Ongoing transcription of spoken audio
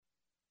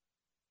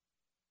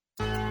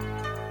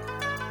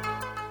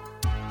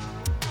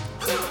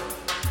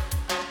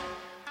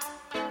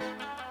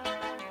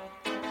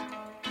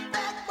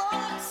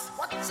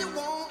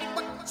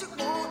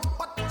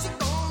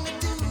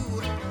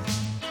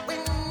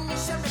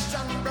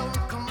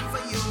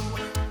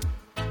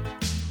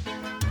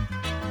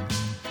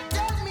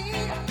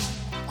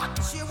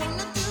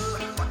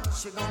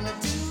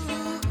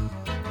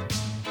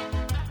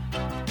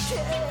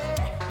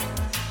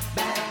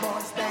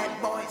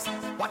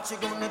What you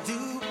gonna do?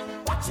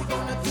 What you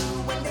gonna do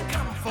when they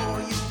come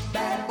for you?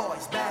 Bad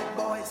boys, bad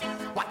boys.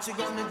 What you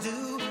gonna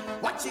do?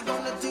 What you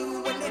gonna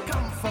do when they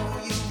come for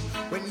you?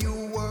 When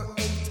you were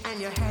 8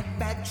 and you had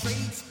bad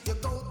traits, you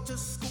go to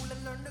school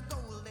and learn the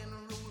golden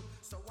rule.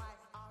 So why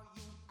are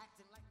you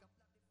acting like a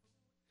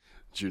bloody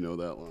fool? Did you know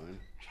that line?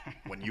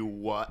 When you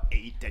were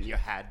 8 and you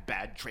had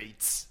bad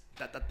traits.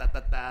 Da, da, da,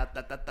 da,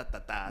 da, da, da, da,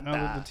 da, No,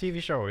 the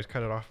TV show always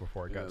cut it off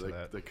before it got to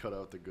that. They cut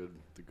out the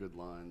good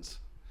lines.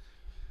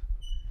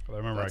 But I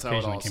remember That's I how it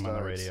occasionally all came on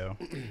the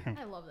starts. radio.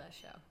 I love that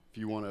show. If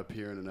you want to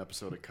appear in an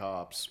episode of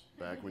Cops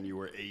back when you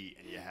were 8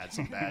 and you had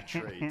some bad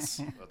traits,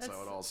 that's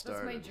how it all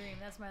started. That's my dream.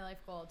 That's my life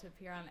goal, to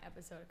appear on an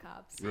episode of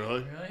Cops. Really?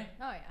 Really?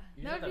 Oh, yeah.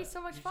 You That just would be have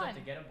so much you fun. just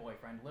have to get a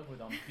boyfriend, live with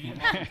them, beat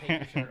him up, and take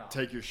your shirt off.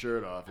 Take your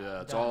shirt off,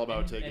 yeah. It's Done. all about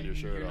And- taking and your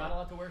shirt You're not off.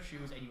 allowed to wear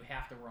shoes, and you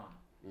have to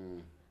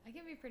run. I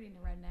can be pretty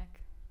redneck.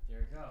 There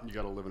you go. You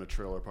got to live in a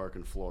trailer park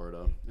in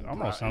Florida. In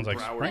Almost sounds like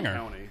Broward Springer.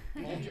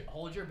 County.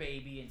 Hold your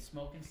baby and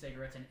smoking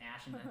cigarettes and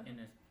ash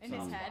in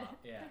his head.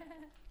 Yeah.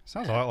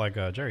 Sounds a lot like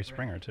Jerry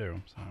Springer, too.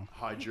 So.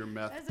 Hide your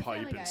meth That's a pipe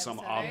Family in Guy some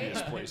episode, right?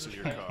 obvious place in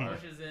your car.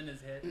 Pushes in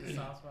his head, his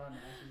soft spot, and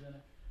ashes in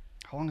it.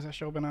 How long has that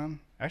show been on?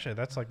 Actually,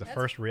 that's like the That's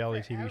first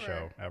reality TV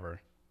forever. show ever,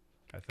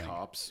 I think.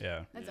 Cops?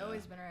 Yeah. That's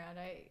always been around.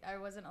 I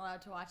wasn't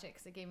allowed to watch it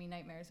because it gave me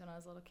nightmares when I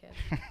was a little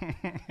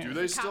kid. Do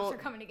they The still? cops are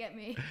coming to get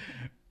me.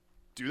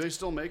 Do they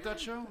still make that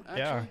show? Actually?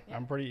 Yeah,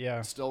 I'm pretty,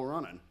 It's still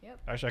running. Yep.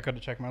 Actually, I could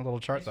have checked my little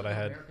chart that I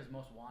had. America's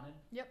Most Wanted.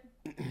 Yep.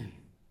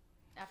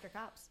 After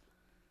Cops.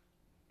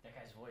 That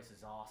guy's voice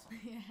is awesome.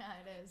 Yeah,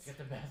 it is. Get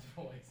the best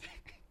voice.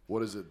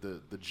 What is it?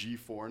 The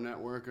G4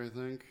 network, I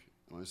think.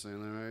 Am I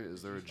saying that right?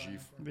 Is there a G4?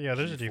 Yeah,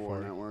 there's a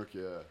G4. network.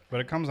 Yeah. But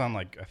it comes on,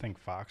 like, I think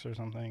Fox or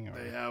something.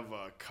 Or... They have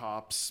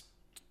Cops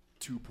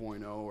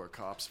 2.0 or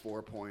Cops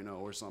 4.0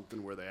 or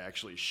something where they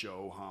actually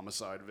show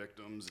homicide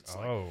victims. It's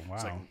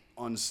It's like wow.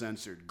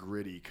 uncensored,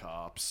 gritty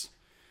cops.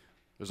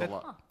 There's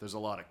a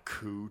lot of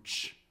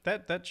cooch.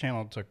 That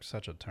channel took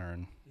such a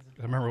turn.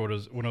 I remember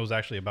when it was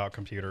actually about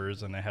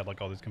computers and they had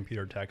like all these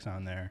computer techs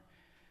on there.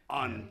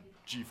 On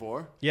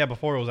G4? Yeah,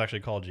 before it was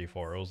actually called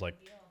G4. It was like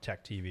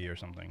Tech TV or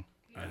something.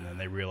 And then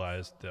they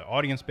realized the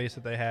audience base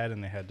that they had,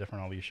 and they had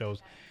all these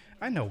shows.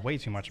 I know way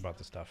too much about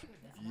this stuff.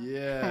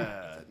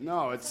 Yeah.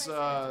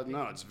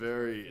 It's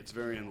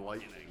very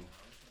enlightening.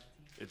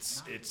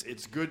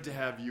 It's good to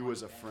have you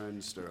as a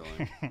friend,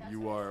 Sterling.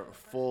 You are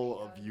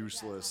full of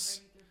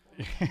useless.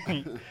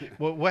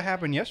 Well, what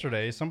happened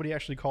yesterday? Somebody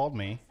actually called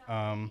me.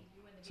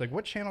 It's like,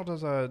 what channel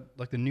does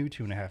like the new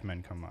 2.5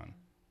 Men come on?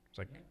 It's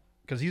like,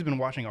 because he's been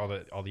watching all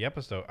the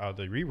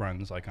the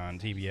reruns like on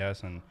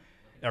TBS and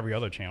every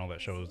other channel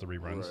that shows the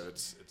reruns. Right,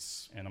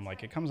 it's And I'm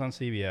like, it comes on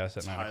CBS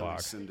at 9 highly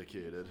o'clock.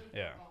 syndicated.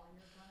 Yeah.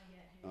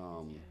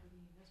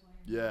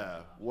 Yeah.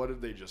 What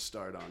did they just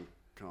start on?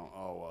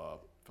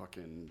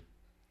 Fucking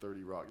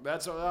 30 Rock.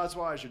 That's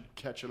why I should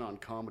catch it on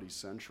Comedy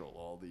Central.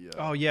 All the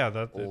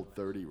old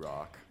 30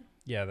 Rock.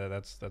 Yeah,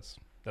 that's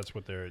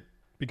what they're,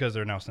 because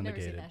they're now Never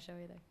syndicated. seen that show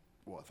either.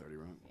 What, 30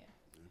 Rock? Yeah.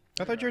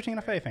 I thought you were a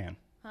Tina Fey fan.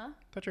 Huh? I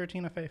thought you were a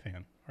Tina Fey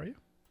fan. Are you?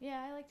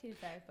 Yeah, I like Tina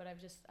Fey, but I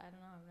don't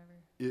know,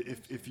 I've never.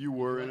 If you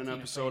were in an Tina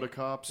episode Fey. of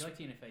Cops, If you like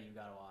Tina Fey, you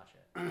gotta watch it.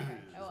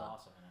 She's will.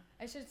 awesome in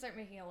it. I should start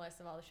making a list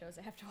of all the shows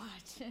I have to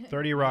watch.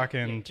 30 Rock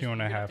and Yeah, two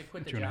and a you have half to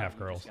quit the two and a job half you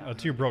girls. just got.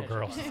 Two broke Catch up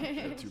girls. on it.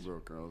 yeah, Two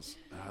Broke Girls.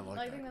 I like Well,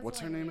 I think that. that's What's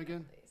the her one I name made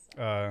again?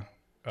 up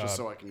these. Just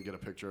so I can get a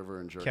picture of her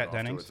and jerk Kat off to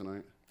Dennings? it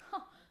tonight.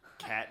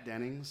 Kat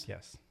Dennings?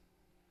 Yes.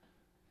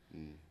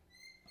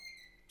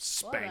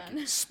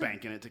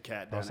 Spanking it to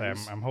Kat I'll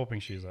Dennings. say I'm hoping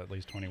she's at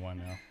least 21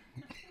 now.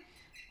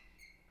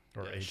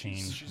 Or Yeah, 18.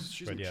 She's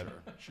but mature.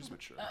 yeah. She's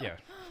mature. Yeah.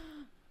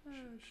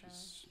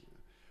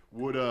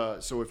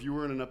 So if you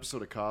were in an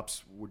episode of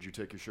Cops, would you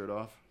take your shirt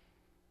off?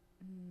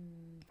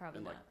 Probably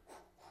And, not. like-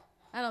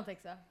 I don't think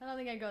so. I don't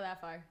think I'd go that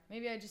far.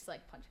 Maybe I'd just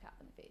like punch a cop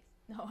in the face.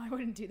 No, I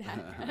wouldn't do that.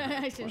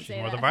 I shouldn't She's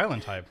say more that. the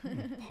violent type.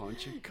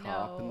 Punch a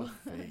cop in No.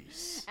 the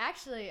face.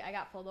 Actually, I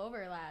got pulled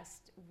over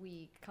last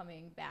week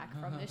coming back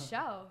from this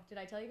show. Did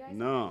I tell you guys?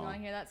 No. You want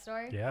to hear that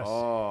story? Yes.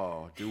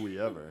 Oh, do we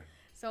ever?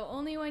 So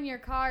only when your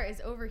car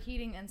is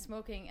overheating and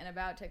smoking and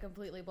about to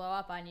completely blow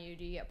up on you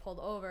do you get pulled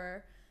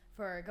over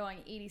for going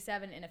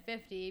 87 in a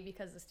 50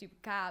 because the stupid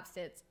cop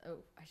sits. Oh,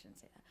 I shouldn't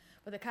say that.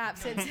 But the cop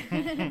sits.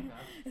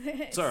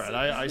 It's all right.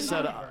 I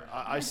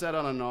said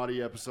on a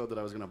naughty episode that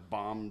I was going to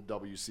bomb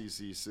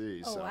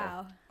WCCC. Oh, so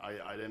wow.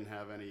 I didn't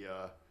have any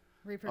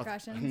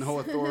Repercussions. no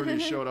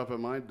authorities showed up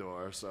at my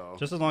door. So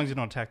Just as long as you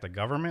don't attack the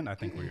government, I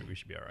think we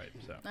should be all right.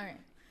 So. All right.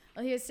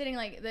 Well, he was sitting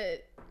like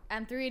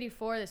on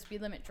 384, the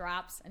speed limit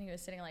drops, and he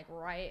was sitting like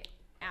right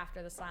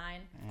after the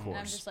sign. Of And I'm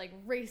course. just like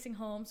racing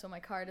home so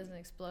my car doesn't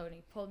explode. And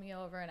he pulled me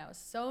over, and I was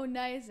so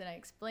nice, and I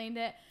explained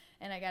it,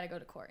 and I got to go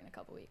to court in a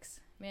couple weeks.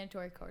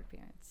 Mandatory court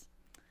appearance.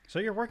 So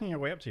you're working your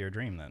way up to your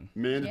dream then.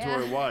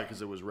 mandatory. Yeah. Why?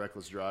 Because it was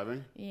reckless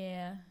driving.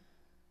 Yeah.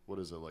 What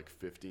is it, like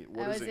 15?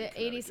 What I is was it in at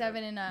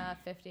 87 and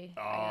 50.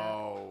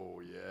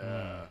 Oh,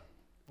 yeah.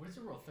 What is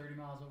the rule? 30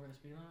 miles over the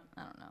speed limit?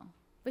 I don't know.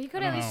 But he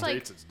could I at don't least know. like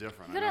States it's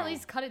different. he could I at know.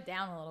 least cut it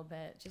down a little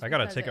bit. Just I got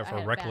a because ticket I for had a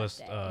bad reckless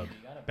day.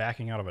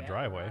 backing out of a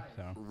driveway.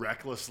 So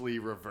Recklessly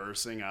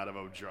reversing out of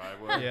a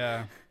driveway.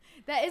 yeah,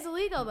 That is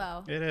illegal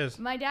though. it is.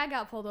 My dad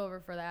got pulled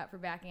over for that, for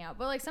backing out.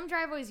 But like some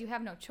driveways, you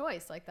have no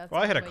choice. Like that's.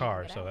 Well, I the hit a only way you can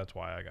car, get so out. that's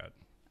why I got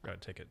a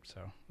ticket.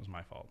 So it was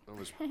my fault. That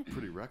was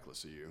pretty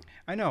reckless of you.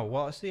 I know.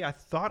 Well, see, I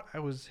thought I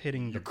was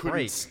hitting the You couldn't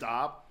brake.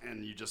 stop,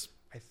 and you just.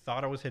 I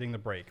thought I was hitting the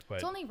brake, but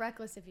It's only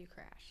reckless if you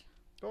crash.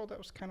 well, that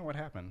was kind of what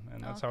happened,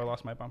 and that's Okay. how I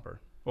lost my bumper.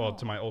 Well, Oh.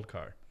 to my old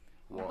car.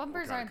 What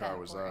Bumpers kind aren't of car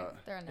that was important.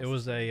 that? They're It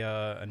was a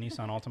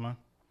Nissan Altima.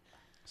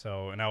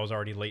 So, and I was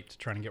already late to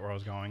trying to get where I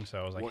was going. So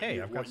I was like, What hey,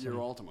 year, I've got what year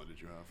some Altima did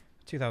you have?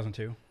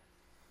 2002.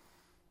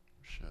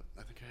 Shit,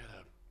 I think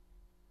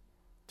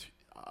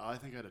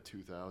I had a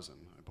 2000.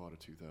 I bought a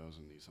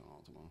 2000 Nissan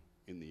Altima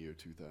in the year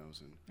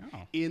 2000.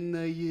 Oh. In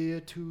the year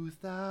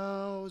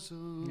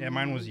 2000. Yeah,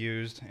 mine was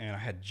used, and I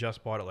had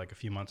just bought it like a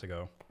few months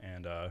ago.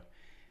 And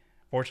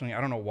fortunately,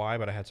 I don't know why,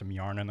 but I had some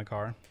yarn in the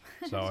car.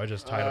 So I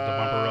just tied up the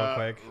bumper real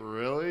quick.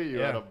 Really? You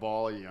had Yeah. a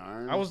ball of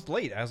yarn? I was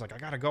late. I was like, I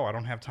gotta go. I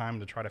don't have time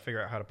to try to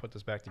figure out how to put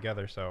this back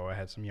together. So I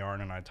had some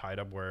yarn and I tied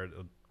up where it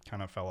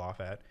kind of fell off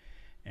at.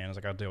 And I was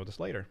like, I'll deal with this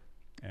later.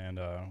 And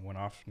went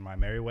off my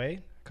merry way.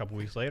 A couple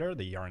weeks later,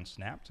 the yarn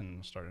snapped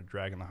and started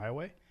dragging the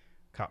highway.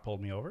 Cop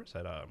pulled me over,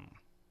 said,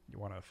 you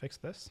want to fix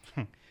this?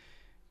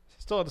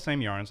 Still had the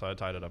same yarn, so I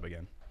tied it up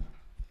again.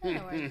 No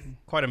worries.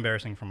 Quite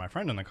embarrassing for my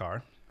friend in the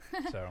car.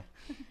 So,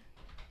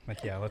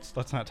 like, yeah, let's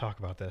not talk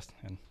about this.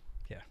 And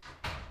yeah,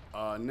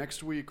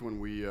 Next week when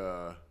we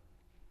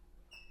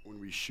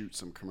shoot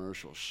some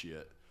commercial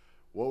shit,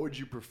 what would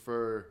you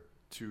prefer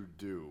to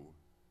do?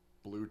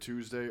 Blue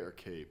Tuesday or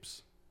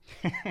capes?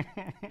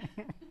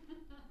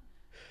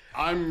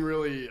 I'm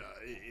really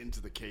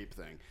into the cape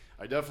thing.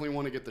 I definitely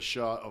want to get the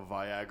shot of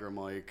Viagra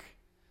Mike.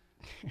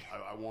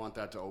 I want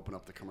that to open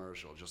up the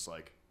commercial, just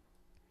like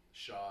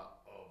shot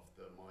of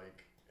the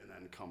mic and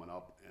then coming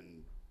up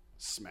and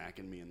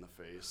smacking me in the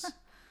face.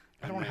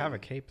 I don't have a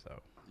cape though.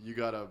 You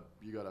gotta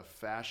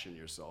fashion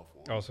yourself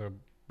one. Also,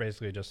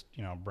 basically just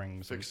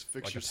bring some, Fix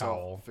like yourself. a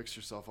towel. Fix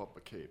yourself up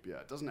a cape. Yeah,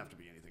 it doesn't have to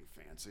be anything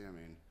fancy. I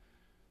mean,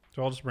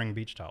 So I'll just bring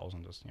beach towels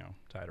and just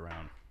tie it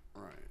around,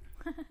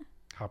 right.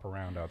 hop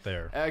around out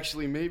there.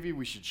 Actually, maybe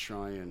we should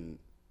try and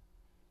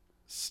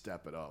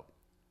step it up.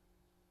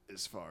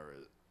 As far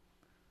as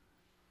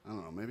I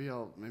don't know,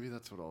 maybe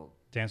that's what I'll.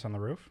 Dance on the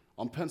roof.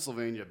 I'm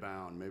Pennsylvania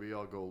bound. Maybe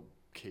I'll go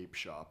cape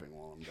shopping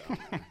while I'm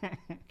down there.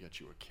 Get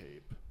you a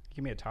cape.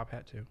 Give me a top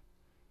hat too.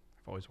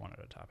 I've always wanted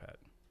a top hat.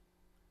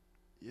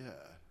 Yeah.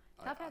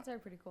 Top hats are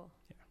pretty cool.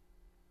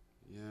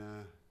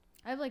 Yeah.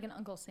 I have like an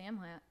Uncle Sam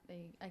hat that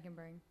I can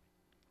bring.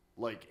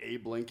 Like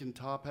Abe Lincoln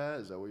top hat?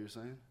 Is that what you're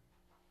saying?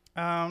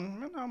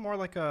 No, more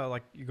like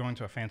you're going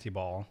to a fancy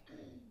ball,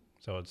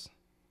 so it's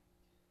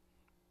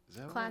Is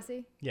that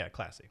Classy. yeah,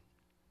 classy.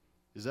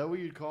 Is that what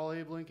you'd call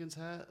Abe Lincoln's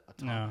hat? A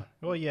top No, hat?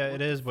 well, yeah, What it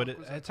the is, but fuck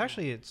was that it's called?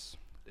 actually it's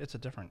a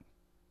different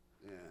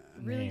Yeah.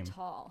 Really name.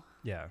 tall.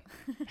 Yeah,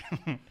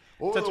 What It's a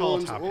were the tall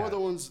ones? top What were hat. the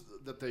ones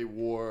that they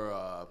wore?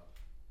 I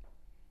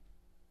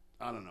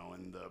don't know,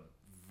 in the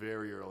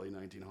very early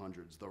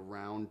 1900s. The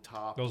round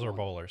top. those are one.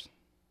 bowlers.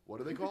 What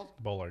are they called?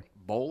 Bowler.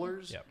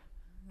 Bowlers. Yep.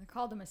 They're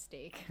called a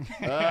mistake.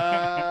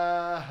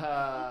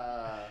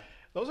 Ah.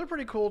 Those are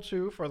pretty cool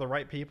too for the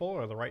right people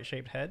or the right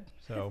shaped head.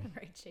 So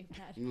Right shaped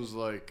hat. It was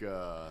like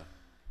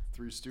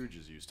Three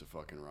Stooges used to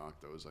fucking rock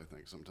those. I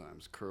think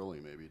sometimes Curly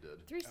maybe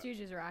did. Three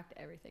Stooges rocked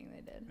everything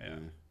they did.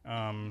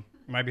 yeah.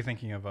 Might be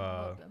thinking of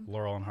Love them.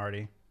 Laurel and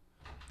Hardy.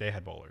 They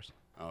had bowlers.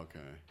 Okay.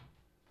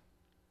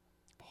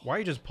 Why are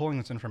you just pulling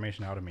this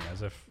information out of me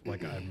as if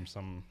like I'm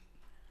some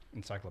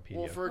encyclopedia?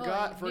 Well, for a Well,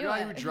 guy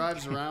you who knew it.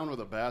 drives around with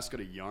a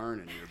basket of yarn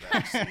in your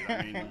backseat,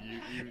 I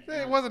mean, you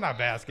it wasn't a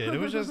basket. It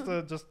was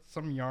just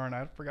some yarn.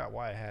 I forgot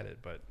why I had it,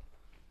 but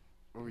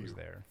what were it was you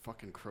there.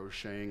 fucking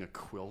crocheting a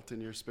quilt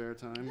in your spare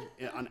time?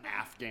 An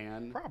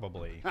Afghan?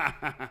 Probably.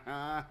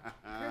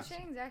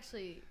 Crocheting's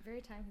actually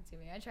very time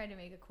consuming. I tried to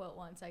make a quilt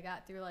once. I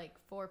got through like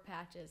 4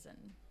 patches and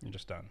You're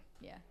just done.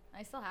 yeah,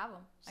 I still have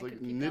them. It's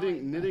like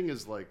knitting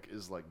is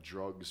like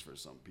drugs for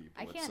some people.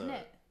 I can't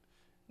knit.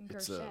 I can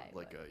It's crochet,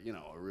 like but-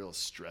 a real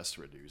stress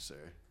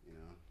reducer. You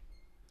know,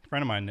 A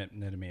friend of mine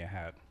knitted me a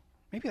hat.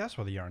 Maybe that's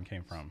where the yarn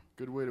came from.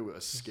 good way to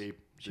escape.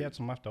 She had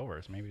some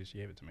leftovers. Maybe she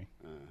gave it to me.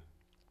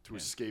 To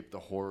escape the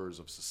horrors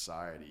of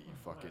society. You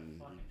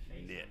fucking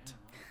face knit.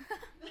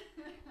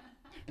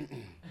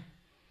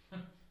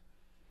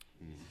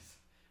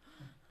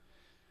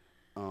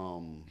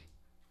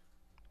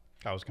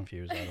 I was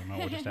confused. I don't know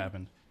what just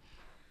happened.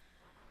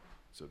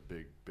 It's a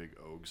big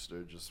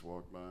oogster just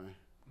walked by.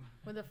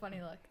 with a funny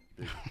look.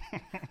 Big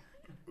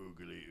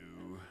oogly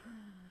oo.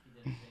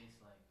 He did a face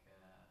like, I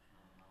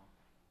don't know.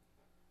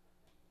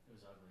 It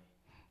was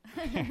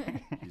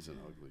ugly. He's an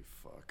ugly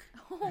fuck.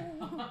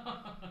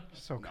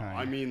 So No, kind.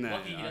 I mean that.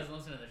 Lucky he doesn't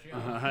listen to the show.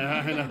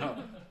 I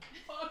know.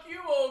 Fuck you,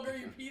 ogre,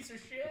 you piece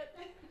of shit.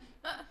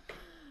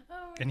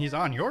 And he's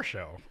on your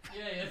show.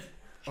 Yeah, he is.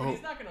 Oh.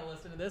 He's not gonna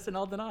listen to this, and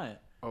I'll deny it.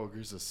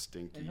 Ogre's a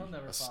stinky And he'll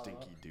never follow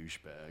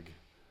douchebag.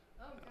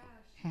 Oh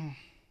gosh.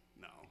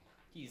 No.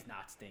 He's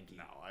not stinky.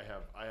 No,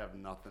 I have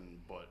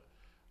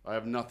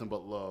nothing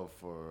but love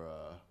for.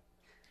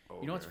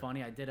 You know what's Ogre.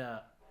 funny? I did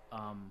a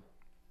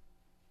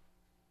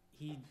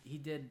he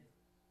did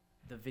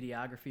the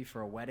videography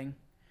for a wedding,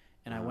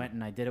 and I went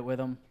and I did it with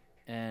him.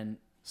 And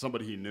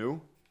Somebody he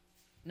knew.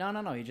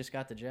 no, he just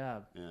got the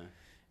job. Yeah.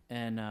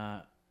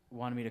 And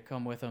wanted me to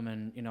come with him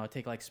and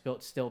take like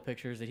still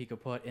pictures that he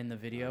could put in the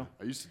video.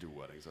 I used to do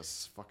weddings. That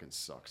fucking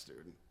sucks,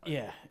 dude.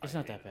 Yeah, it's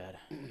not that bad.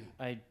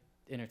 I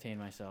entertained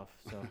myself,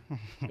 so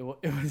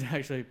it was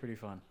actually pretty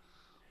fun.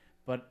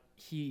 But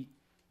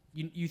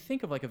you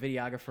think of like a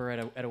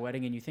videographer at a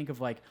wedding, and you think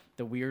of like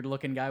the weird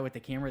looking guy with the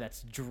camera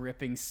that's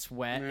dripping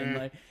sweat, and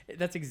like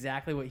that's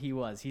exactly what he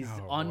was. He's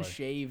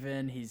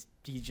unshaven.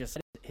 He just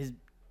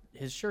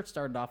his shirt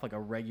started off like a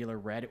regular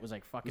red. It was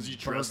like fucking. Was he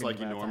dressed like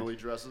he burgundy by the time. normally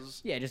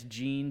dresses? Yeah, just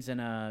jeans and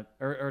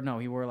or no,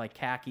 he wore like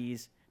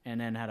khakis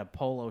and then had a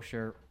polo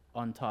shirt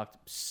untucked,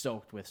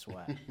 soaked with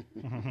sweat.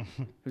 He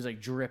was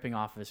like dripping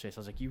off of his face. I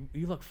was like, you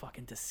look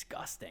fucking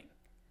disgusting.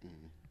 It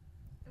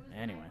was the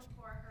Anyways. night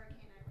before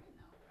Hurricane Irene,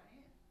 though,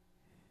 right?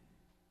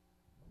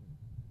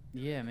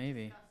 Yeah,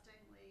 maybe.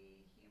 Disgustingly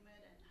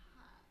humid and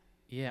hot.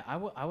 Yeah,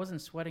 I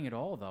wasn't sweating at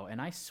all though,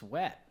 and I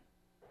sweat.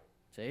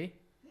 See?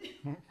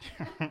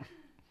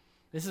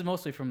 This is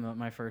mostly from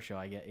my first show.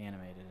 I get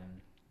animated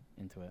and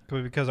into it.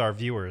 Because our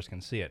viewers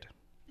can see it.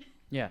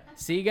 Yeah.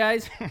 See,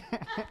 guys?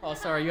 Oh,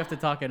 sorry. You have to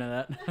talk into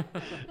that.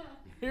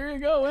 Here you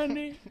go,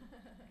 Wendy.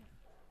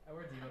 I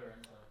wear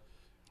deodorant, so.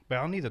 But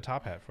I'll need the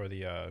top hat for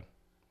the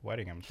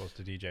wedding I'm supposed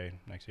to DJ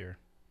next year.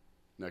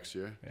 Next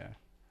year? Yeah.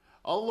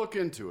 I'll look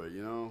into it,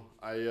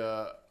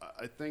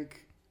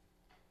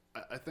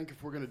 I think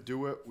if we're going to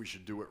do it, we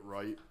should do it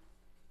right,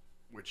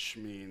 which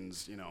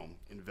means,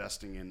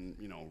 investing in,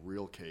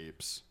 real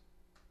capes.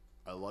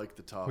 I like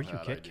the top Where you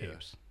hat get idea.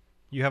 capes?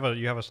 You have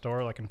a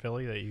store like in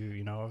Philly that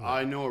you know of?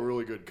 I know a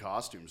really good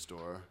costume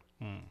store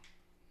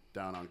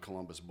down on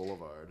Columbus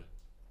Boulevard,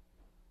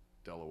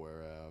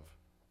 Delaware Ave.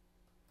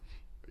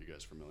 Are you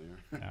guys familiar?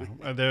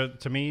 There,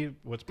 to me,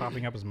 what's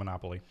popping up is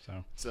Monopoly.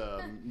 So It's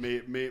a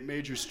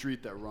major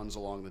street that runs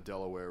along the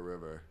Delaware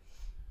River,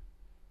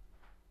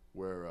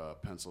 where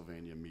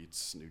Pennsylvania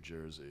meets New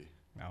Jersey.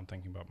 now I'm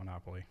thinking about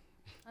Monopoly.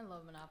 I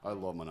love Monopoly. I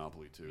love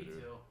Monopoly too, Me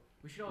dude. too.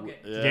 We should all get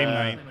Yeah. Game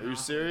night. Are you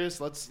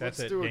serious? Let's That's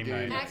it, do a game game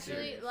night. night.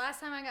 Actually, the last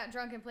time I got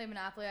drunk and played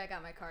Monopoly, I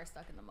got my car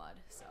stuck in the mud.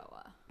 So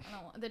I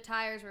don't. The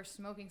tires were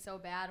smoking so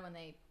bad when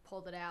they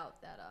pulled it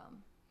out that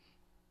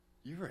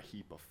You're a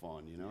heap of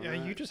fun, you know. Yeah,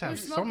 that? you just have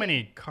so smoking.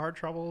 many car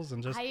troubles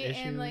and just I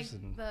issues. am like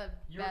and the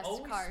You're best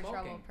always car smoking.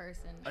 trouble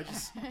person. I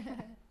just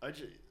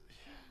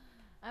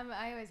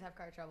I always have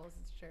car troubles.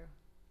 It's true.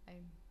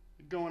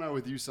 going out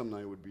with you some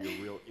night would be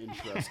a real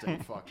interesting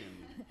fucking.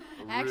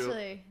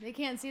 Actually, they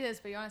can't see this,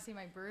 but you want to see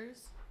my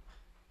bruise?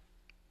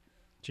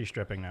 she's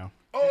stripping now.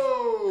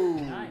 Oh.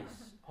 nice.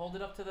 Hold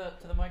it up to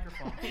the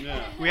microphone.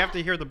 Yeah. We have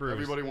to hear the bruise.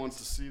 Everybody wants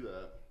to see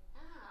that.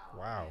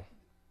 Wow.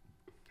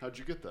 How'd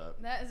you get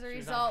that? That is a She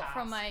was on result cops,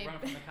 from my. running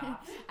from the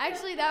cops.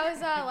 Actually, that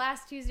was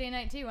last Tuesday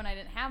night too when I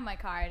didn't have my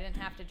car. I didn't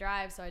have to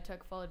drive, so I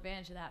took full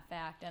advantage of that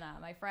fact. And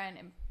my friend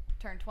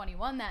turned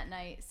 21 that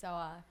night, so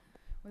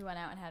we went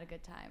out and had a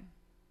good time.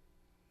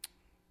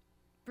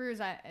 Bruise,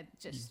 it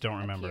just don't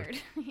remember. appeared.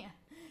 Yeah.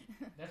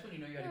 That's when you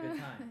know you had a good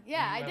time.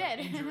 Yeah, When you I have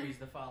did. Injuries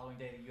the following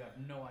day that you have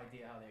no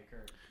idea how they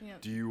occurred. Yeah.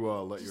 Do you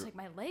let Just your like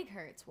my leg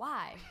hurts.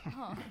 Why?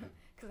 Oh,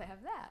 because I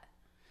have that.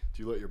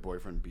 Do you let your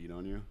boyfriend beat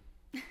on you?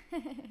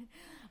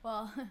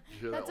 Well, You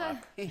hear that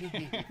that's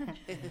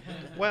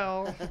laugh?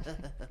 Well,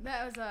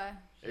 that was a.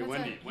 Hey that's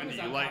Wendy, a- Wendy, was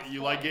on you like cops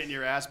you like twice. getting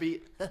your ass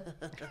beat?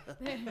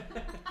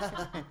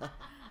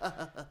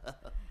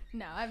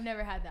 No, I've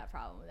never had that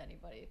problem with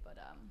anybody, but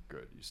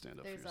Good, you stand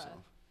up for There's a-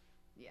 yourself.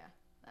 yeah.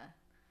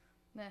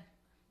 Nah.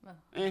 Well,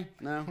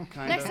 No,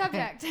 kind next of.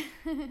 subject.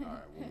 All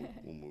right,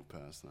 we'll move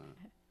past that.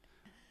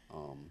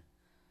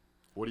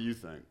 What do you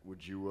think?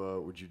 Would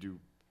you do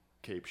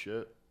cape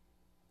shit?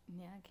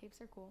 Yeah, capes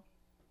are cool.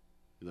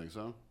 You think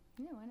so?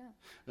 Yeah, why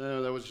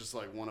not? That was just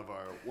like one of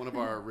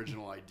our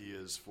original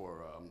ideas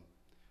for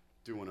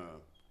doing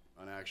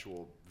an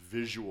actual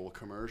visual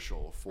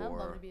commercial I'd love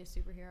for to be a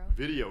superhero.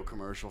 video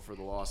commercial for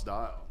the Lost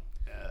Dial.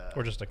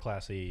 or just a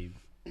classy.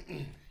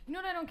 You know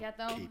what I don't get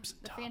though? Capes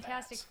and The top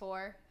Fantastic hats.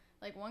 Four.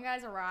 Like one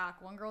guy's a rock,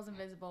 one girl's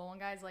invisible, one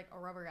guy's like a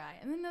rubber guy,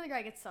 and then the other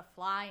guy gets to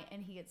fly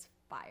and he gets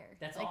fired.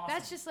 That's like awesome.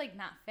 that's just like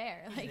not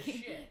fair. He's Like the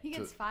shit. he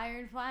gets To-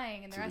 fired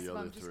flying, and the to rest the of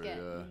them other just three, get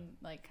yeah.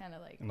 like kind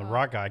of like. And the oh.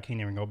 rock guy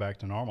can't even go back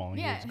to normal.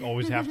 He Yeah.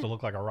 always has to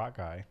look like a rock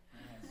guy.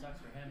 Yeah, it sucks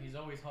for him. He's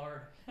always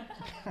hard.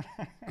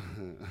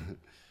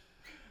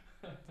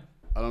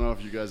 I don't know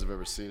if you guys have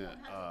ever seen it.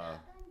 I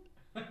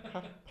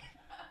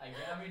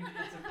mean,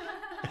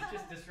 it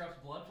just disrupts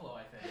blood flow,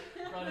 I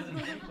think. Probably doesn't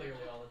think clearly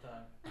all the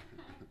time.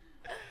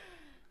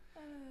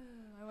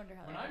 I wonder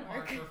how When that I'm would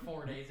hard work. for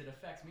 4 days, it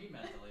affects me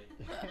mentally.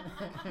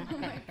 Oh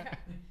my God.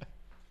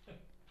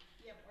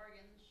 Yep,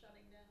 organs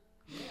shutting down.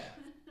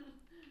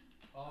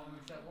 Yeah. All of them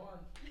except one.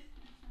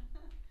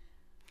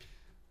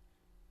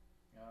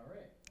 All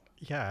right.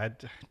 Yeah, I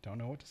don't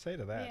know what to say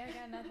to that. Yeah, I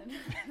got nothing.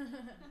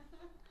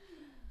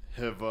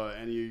 Have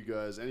any of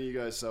you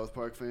guys South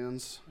Park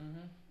fans?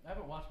 I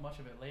haven't watched much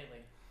of it lately.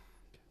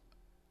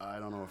 I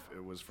don't know if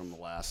it was from the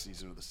last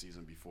season or the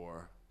season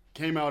before.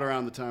 Came out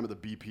around the time of the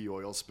BP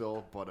oil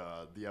spill, but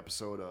the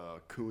episode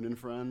Coon and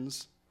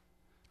Friends.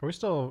 Are we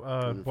still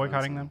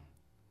boycotting them?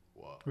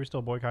 What? Are we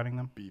still boycotting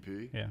them?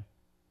 BP? Yeah.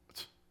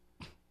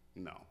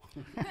 No.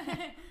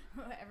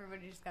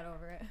 Everybody just got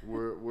over it.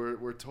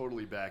 We're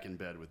totally back in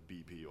bed with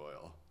BP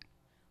oil.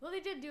 Well, they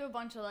did do a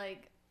bunch of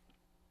like,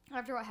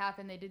 after what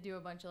happened, they did do a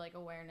bunch of like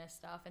awareness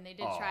stuff, and they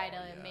did try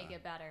to make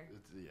it better.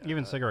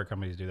 Even cigarette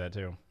companies do that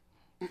too.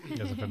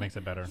 Because if it makes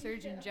it better.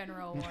 Surgeon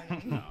General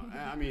warning. No,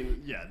 I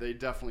mean, yeah, they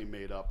definitely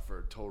made up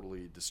for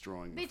totally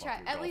destroying the They try.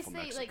 fucking At Gulf least of they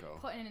Mexico.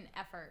 like put in an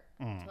effort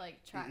to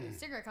like try.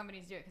 Cigarette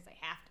companies do it because they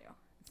have to.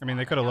 I mean,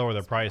 they could have lowered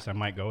their price. I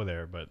might go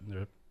there, but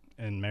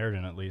in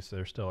Meriden, at least,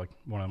 they're still like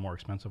one of the more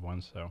expensive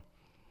ones. So,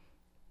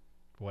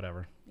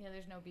 whatever. Yeah,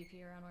 there's no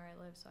BP around where I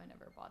live, so I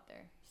never bought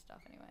their stuff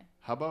anyway.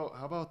 How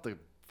about the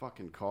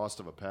fucking cost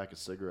of a pack of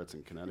cigarettes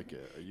in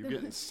Connecticut? Are you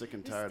getting sick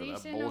and tired of that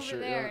station bullshit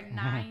over there, yet?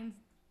 $9.25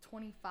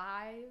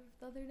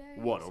 the other day.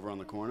 What, over on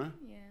the corner?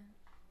 Yeah.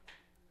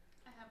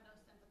 I have no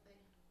sympathy.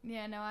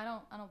 Yeah, no, I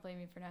don't blame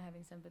you for not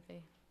having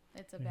sympathy.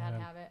 It's a bad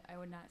habit. I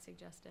would not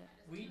suggest it.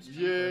 Weed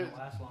Yeah, doesn't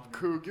last long.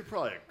 Coog, you're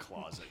probably a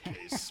closet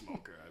case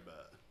smoker, I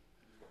bet.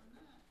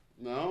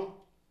 No?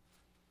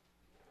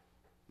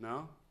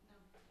 No?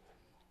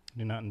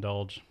 Do not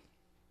indulge.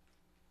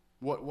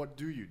 What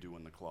do you do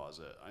in the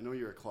closet? I know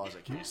you're a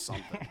closet case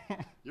something.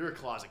 You're a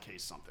closet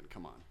case something.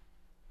 Come on.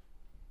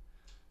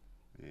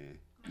 Yeah.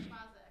 I'm a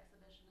closet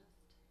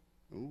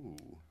exhibitionist. Ooh.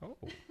 Oh.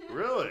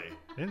 Really?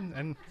 And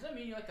Does that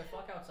mean you like to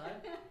fuck outside?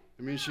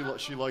 I mean, she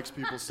likes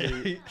people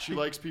seeing. She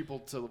likes people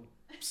to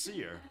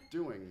see her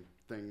doing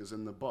things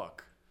in the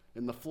buck,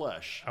 in the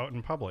flesh. out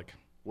in public.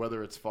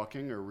 Whether it's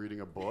fucking or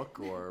reading a book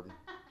or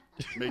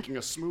making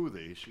a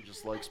smoothie, she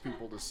just likes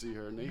people to see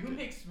her You naked.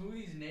 make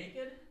smoothies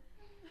naked?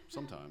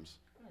 Sometimes.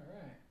 All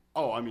right.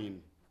 Oh, I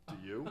mean, do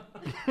you?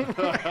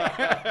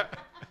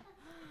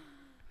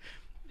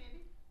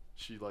 Maybe.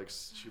 She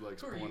likes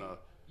Cool, pulling a.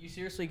 You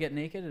seriously get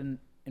naked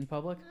in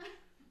public?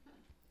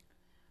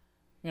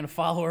 I'm gonna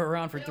follow her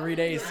around for 3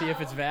 days, see if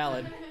it's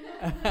valid.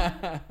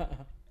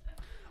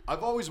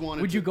 I've always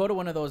wanted. Would to, you go to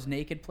one of those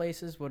naked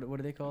places? What are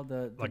they called?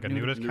 The Like a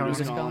nudist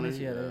nudist colony? colonies?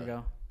 Yeah, there you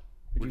go.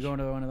 Would you go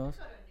into one of those?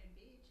 Go to a nude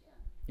beach,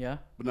 yeah. Yeah.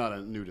 But not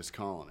a nudist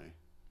colony.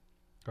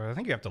 Or I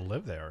think you have to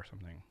live there or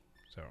something.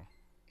 So,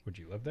 would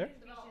you live there?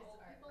 Is it all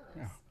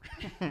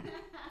old people?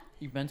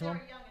 You've been to They them?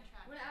 were young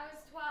and When attractive. I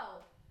was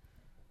 12,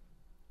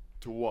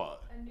 To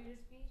what? a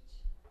nudist beach.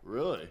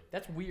 Really?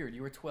 That's weird.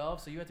 You were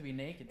 12, so you had to be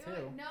naked It too.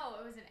 was, no,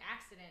 it was an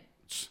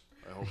accident.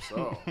 I hope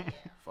so.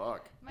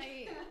 Fuck.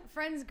 My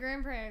friend's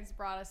grandparents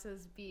brought us to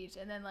this beach,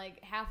 and then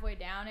like halfway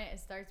down it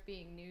starts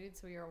being nude.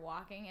 So we were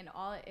walking, and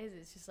all it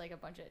is just like a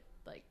bunch of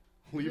like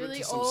Leave really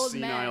it to some old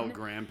senile men.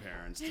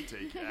 grandparents to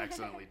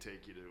accidentally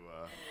take you to.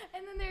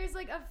 And then there's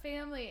like a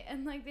family,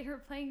 and like they were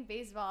playing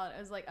baseball, and it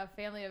was like a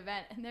family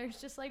event, and there's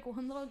just like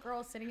one little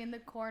girl sitting in the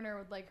corner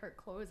with like her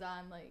clothes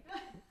on, like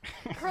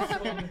curled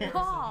up in a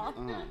ball.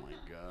 Oh my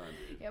god.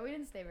 Dude. Yeah, we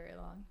didn't stay very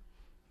long.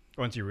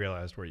 Once you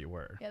realized where you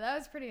were. Yeah,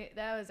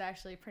 that was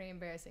actually pretty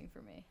embarrassing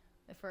for me,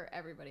 for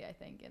everybody, I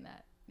think, in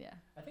that. Yeah.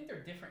 I think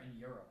they're different in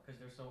Europe because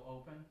they're so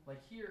open.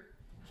 Like here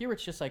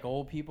it's just like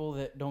old people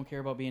that don't care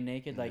about being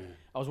naked. Like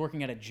I was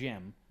working at a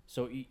gym,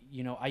 so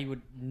you know I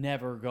would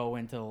never go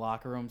into the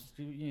locker rooms.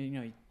 You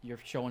know, you're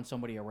showing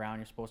somebody around.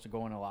 You're supposed to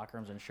go into locker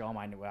rooms and show them.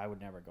 I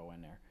would never go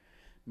in there.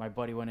 My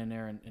buddy went in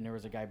there, and there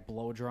was a guy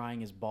blow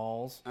drying his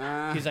balls.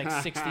 He's like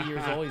 60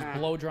 years old. He's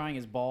blow drying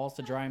his balls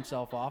to dry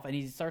himself off, and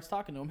he starts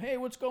talking to him. Hey,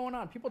 what's going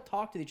on? People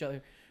talk to each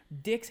other.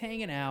 Dicks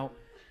hanging out.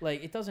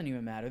 Like, it doesn't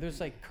even matter.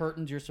 There's like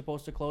curtains you're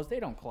supposed to close. They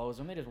don't close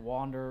them. They just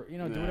wander, do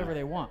whatever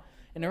they want.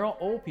 And they're all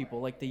old people.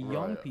 Like the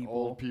young Right. people.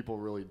 Old people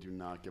really do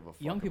not give a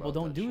fuck. Young people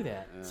about don't do shit.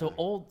 that. Yeah.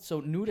 So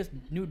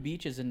nude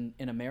beaches in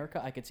America,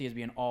 I could see as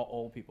being all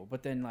old people.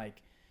 But then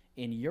like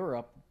in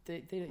Europe,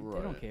 they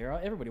Right. don't care.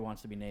 Everybody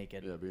wants to be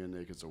naked. Yeah, being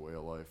naked's a way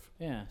of life.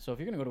 Yeah. So if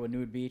you're gonna go to a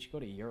nude beach, go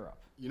to Europe.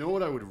 You know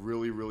what I would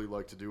really, really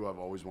like to do? I've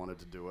always wanted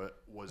to do it.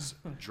 Was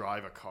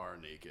drive a car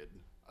naked.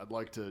 I'd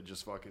like to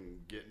just fucking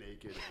get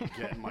naked,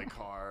 get in my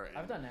car. And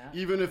I've done that.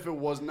 Even if it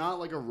was not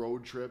like a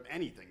road trip,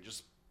 anything.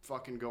 Just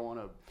fucking go on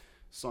a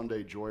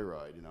Sunday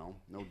joyride,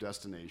 No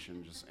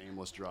destination, just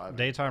aimless driving.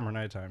 Daytime or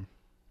nighttime?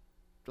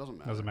 Doesn't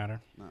matter. Doesn't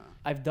matter. Nah.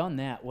 I've done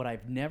that. What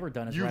I've never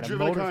done is You've ride a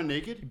driven a motor car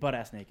naked? butt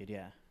ass naked.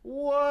 Yeah.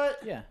 What?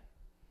 Yeah.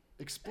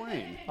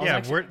 Explain. I was Yeah,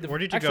 actually- where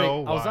did you actually,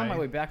 go? I was on Why? my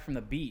way back from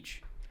the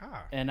beach,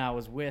 Ah. and I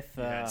was with.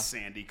 You had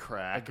sandy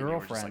crack. a And you were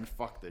just girlfriend. like,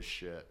 fuck this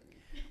shit.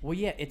 Well,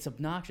 yeah, it's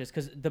obnoxious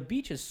because the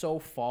beach is so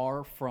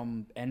far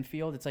from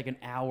Enfield. It's like an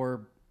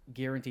hour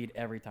guaranteed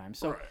every time.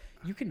 So Right.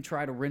 you can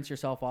try to rinse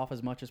yourself off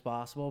as much as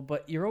possible,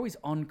 but you're always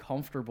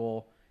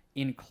uncomfortable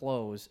in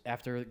clothes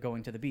after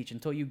going to the beach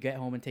until you get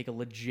home and take a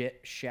legit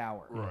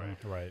shower.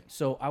 Right.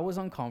 So I was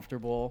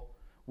uncomfortable.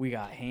 We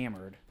got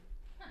hammered.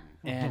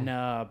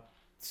 And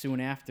soon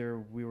after,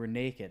 we were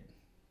naked.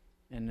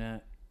 And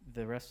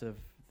the rest of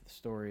the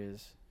story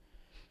is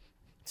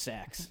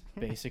Sex,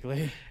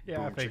 basically.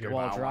 Yeah, I Boom, figured. chicka,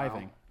 While wow,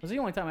 driving. wow. It was the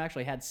only time I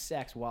actually had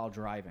sex while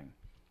driving.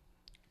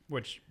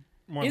 Which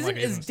more than Isn't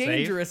likely as isn't safe.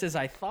 dangerous as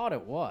I thought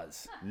it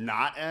was.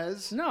 Not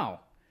as No.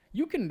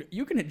 You can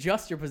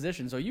adjust your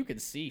position so you can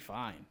see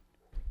fine.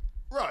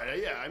 right.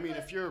 Yeah, I mean,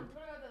 if you're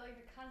What about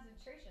the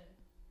concentration?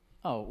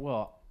 Oh,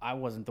 well, I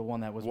wasn't the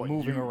one that was what,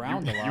 moving you,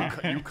 around you, a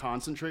lot. you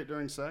concentrate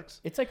during sex.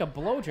 It's like a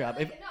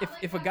blowjob.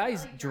 If a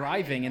guy's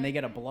driving and they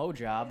get a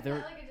blowjob, Is they're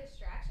that like a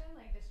distraction?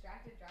 Like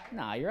distracted driving?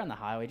 nah. You're on the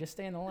highway. Just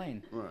stay in the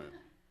lane. Right.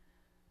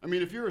 I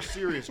mean, if you're a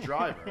serious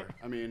driver,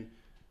 I mean,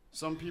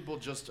 some people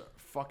just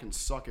fucking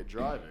suck at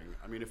driving.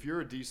 I mean, if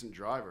you're a decent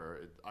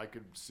driver, I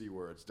could see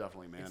where it's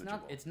definitely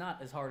manageable. It's not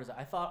as hard as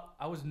I thought.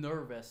 I was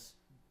nervous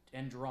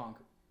and drunk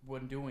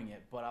when doing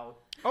it, but I was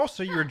Oh,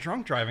 so you were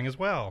drunk driving as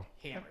well.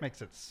 Hammered. That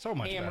makes it so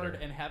much hammered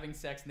better. and having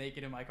sex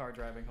naked in my car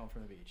driving home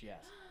from the beach.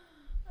 Yes,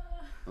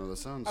 Oh, that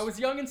sounds. I was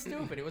young and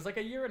stupid. It was like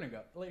a year and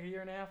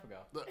a half ago.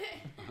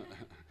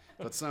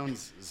 That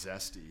sounds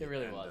zesty. It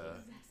really and, was.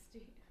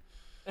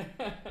 Zesty.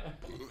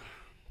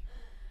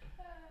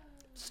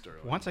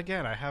 sterling. Once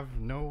again, I have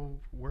no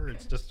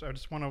words. I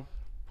just want to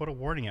put a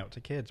warning out to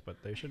kids,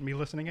 but they shouldn't be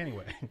listening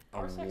anyway.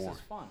 Car sex war. is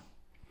fun.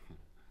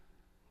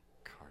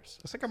 Car sex.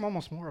 It's like I'm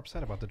almost more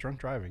upset about the drunk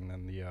driving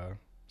than the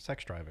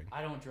sex driving.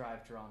 I don't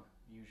drive drunk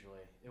usually.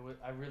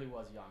 I really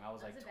was young. I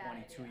was That's like a bad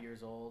 22 idea.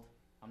 years old.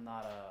 I'm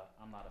not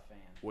a fan.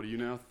 What are you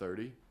now?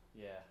 30?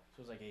 Yeah, this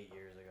was like 8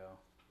 years ago.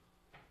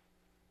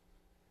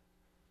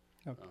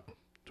 Oh, Oh.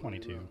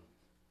 22.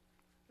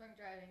 Drunk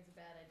driving's a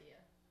bad idea.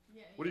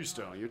 Yeah. What are you know.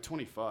 still? You're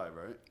 25,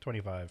 right?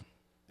 25.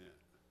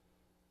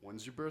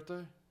 When's your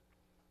birthday?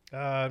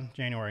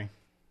 January.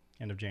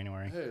 End of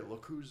January. Hey,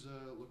 look who's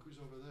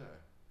over there.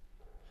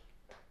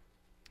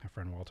 My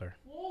friend Walter.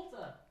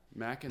 Walter.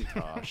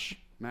 Macintosh.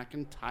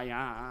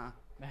 Macintyre.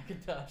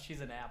 Macintosh. She's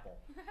an apple.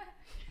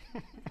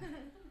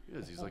 He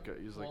is. He's like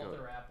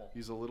Walter Apple.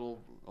 He's a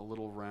little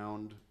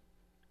round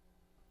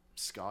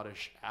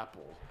Scottish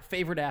apple.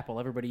 Favorite apple.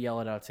 Everybody yell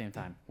it out at the same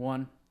time.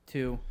 1,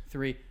 2,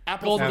 3.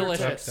 Apple Golden fritter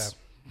delicious. tits.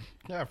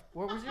 Yeah,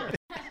 What was yours?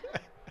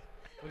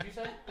 What'd you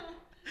say?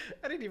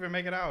 I didn't even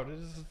make it out. It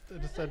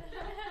just said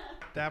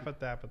dap it,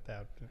 dap it,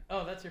 dap it.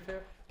 Oh, that's your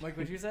favorite. Mike,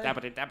 what'd you say?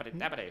 Dappity, dappity,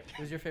 dappity.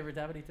 Was your favorite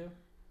Dabbity too?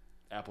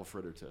 Apple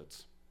fritter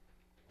tits.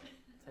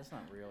 That's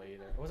not real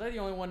either. Was I the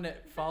only one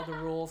that followed the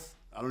rules?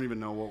 I don't even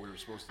know what we were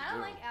supposed to I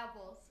don't do. like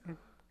apples.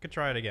 Could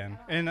try it again.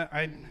 And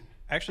I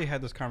actually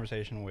had this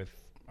conversation with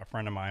a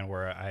friend of mine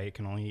where I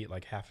can only eat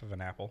like half of an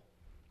apple.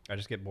 I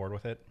just get bored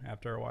with it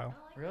after a while.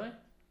 Really?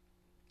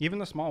 Even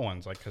the small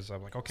ones, like, because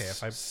I'm like, okay,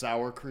 if I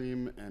Sour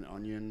cream and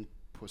onion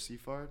pussy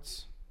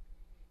farts.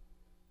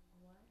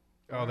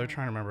 Oh, they're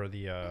trying to remember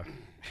the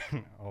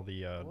all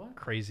the What?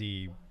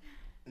 crazy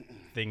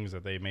things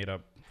that they made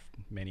up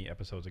many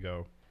episodes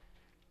ago.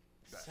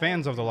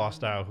 Fans of The Lost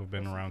Style who've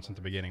been around since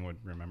the beginning would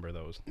remember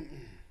those.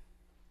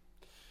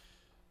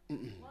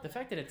 The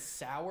fact that it's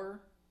sour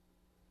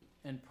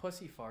and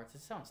pussy farts,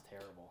 it sounds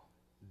terrible.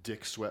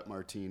 Dick sweat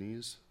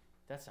martinis.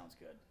 That sounds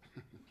good.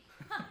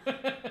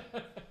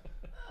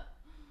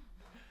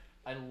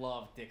 I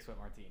love Dick Sweat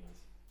martinis.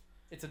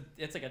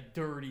 It's like a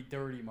dirty,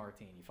 dirty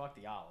martini. Fuck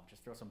the olive.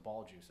 Just throw some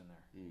ball juice in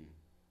there.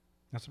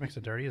 That's what makes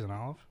it dirty, is an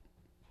olive?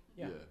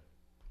 Yeah.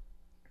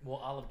 Well,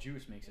 olive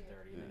juice makes it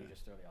dirty, and then you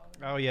just throw the olive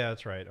in. Oh, yeah,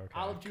 that's right. Okay.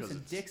 Olive juice 'Cause and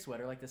it's- Dick Sweat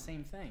are like the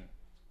same thing.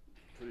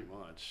 Pretty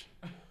much.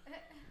 They're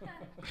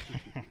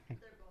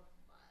both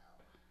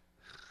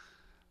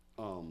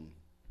vile.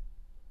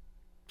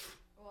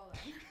 Well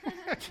then.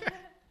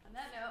 On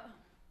that note,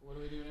 What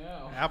do we do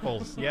now?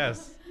 Apples,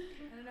 yes.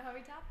 I don't know how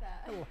we top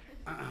that.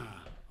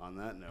 On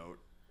that note.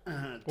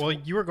 Well,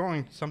 you were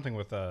going something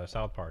with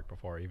South Park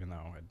before, even though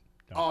I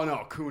don't. Oh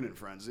no, Coon and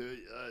Friends.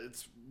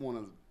 It's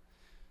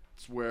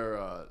it's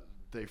where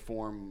they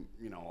form.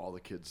 You know, all the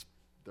kids.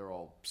 They're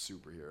all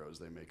superheroes.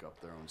 They make up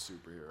their own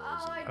superheroes.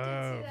 Oh, I and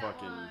did see that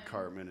fucking one.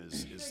 Cartman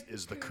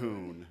is the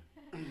coon.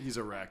 He's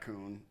a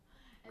raccoon.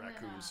 And then,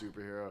 Raccoon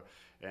superhero.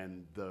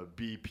 And the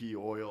BP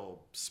oil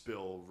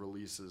spill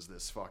releases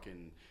this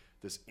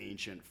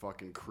ancient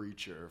fucking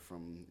creature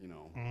from, you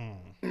know,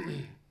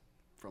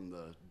 from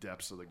the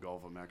depths of the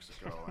Gulf of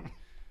Mexico. And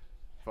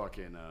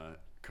fucking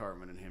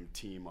Cartman and him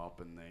team up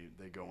and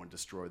they go and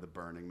destroy the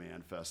Burning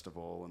Man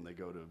festival and they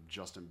go to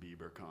Justin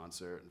Bieber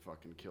concert and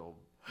fucking kill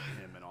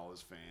him and all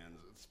his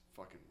fans.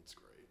 It's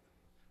great.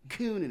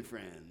 Coon and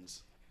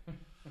Friends.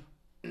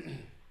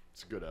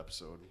 It's a good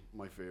episode.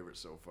 My favorite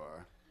so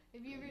far.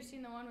 Have you ever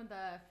seen the one with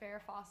the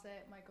Farrah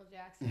Fawcett, Michael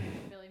Jackson,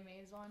 and Billy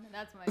Mays one?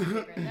 That's my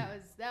favorite.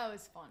 That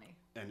was funny.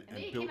 And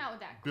they came out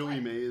with that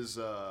Billy clip Mays.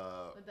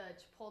 with the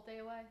Chipotle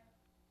away.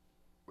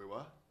 Wait,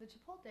 what? The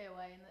Chipotle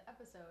away in the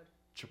episode.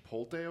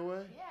 Chipotle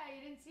away? Yeah,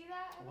 you didn't see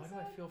that Why episode?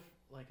 do I feel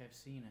like I've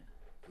seen it?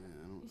 Yeah,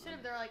 I don't, You should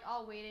have. They're like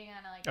all waiting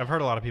on like. I've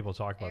heard a lot of people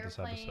talk about this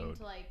airplane episode.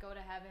 to like go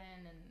to heaven,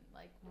 and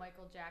like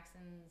Michael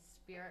Jackson's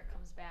spirit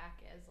comes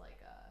back as like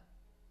a.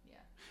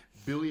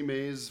 Billy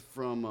Mays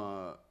from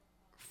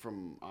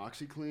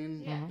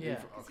OxyClean. Yeah. Yeah.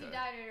 Because Okay. he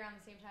died right around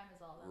the same time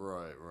as all of them.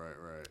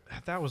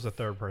 Right. That was the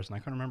third person. I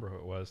couldn't remember who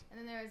it was. And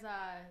then there's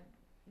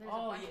There's a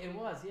Oh, bunch yeah, of it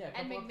was. Yeah, a And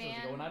couple episodes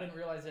McMahon. ago, and I didn't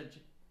realize that.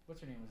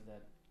 What's her name was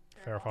dead?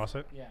 Farrah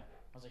Fawcett. Yeah,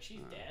 I was like,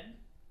 she's dead.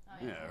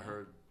 Oh, Yeah,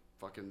 her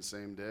fucking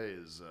same day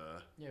is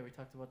Yeah, we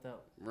talked about that.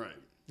 right.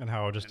 And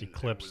how it just And it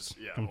eclipsed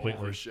was, completely.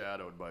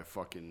 overshadowed by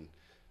fucking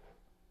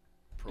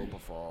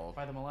propofol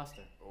By the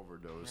molester.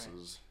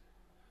 overdoses.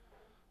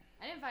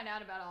 I didn't find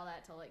out about all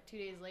that till like 2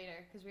 days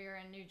later because we were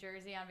in New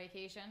Jersey on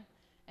vacation,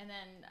 and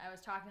then I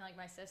was talking to like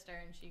my sister,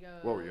 and she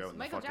goes, What were you out in the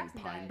Michael fucking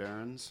Jackson Pine died.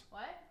 Barrens?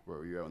 What? Where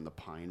were you out in the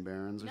Pine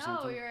Barrens or No,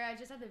 something? we were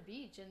just at the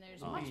beach, and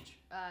there's Oh. much. Beach.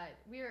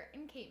 We were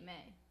in Cape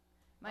May.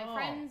 My Oh,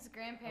 friend's I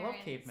grandparents.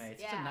 love Cape May.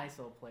 It's yeah. such a nice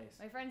little place.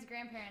 My friend's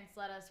grandparents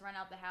let us rent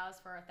out the house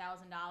for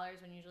 $1,000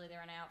 when usually they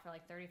rent out for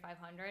like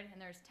 $3,500, and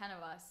there's 10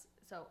 of us.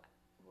 So,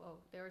 whoa,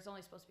 there was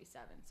only supposed to be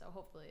 7. So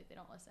hopefully they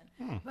don't listen.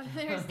 But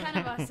there's 10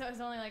 of us, so it was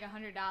only like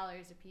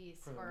 $100 a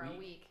piece For the a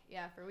week.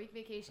 Yeah, for a week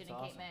vacation That's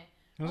in Cape awesome. May.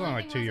 It was Only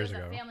only like thing 2 years It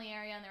ago. was a family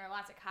area, and there were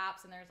lots of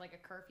cops, and there was like a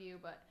curfew,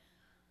 but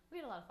we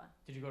had a lot of fun.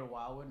 Did you go to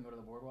Wildwood and go to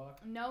the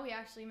boardwalk? No, we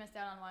actually missed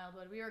out on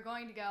Wildwood. We were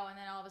going to go, and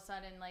then all of a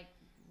sudden, like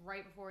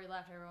right before we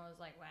left, everyone was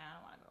like, "Well, I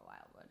don't want to go to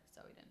Wildwood,"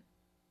 so we didn't.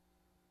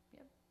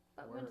 Yep,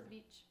 but we went to Word. the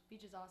beach.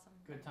 Beach is awesome.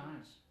 Good Love the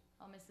times. beach.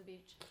 I'll miss the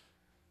beach.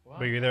 Wow.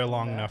 But you're there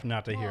long Yeah. enough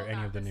not to hear Well, any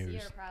not of the this news.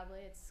 Year, probably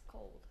it's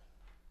cold.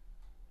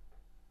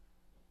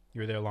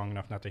 You were there long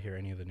enough not to hear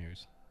any of the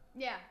news.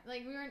 Yeah,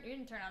 like we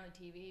didn't turn on the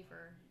TV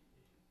for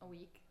a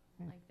week.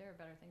 Like there are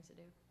better things to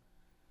do.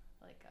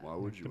 Like Why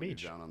would you The when you're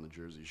beach. down on the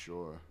Jersey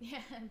Shore? yeah,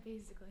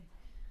 basically.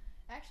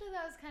 Actually,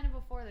 that was kind of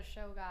before the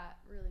show got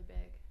really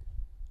big.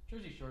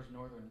 Jersey Shore's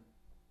northern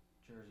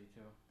Jersey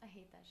too. I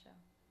hate that show.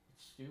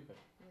 It's stupid.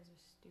 You guys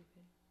are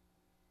stupid.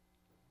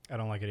 I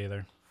don't like it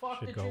either. Fuck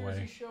Should the go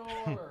Jersey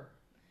away. Shore.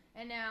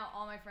 And now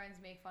all my friends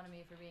make fun of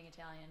me for being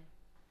Italian.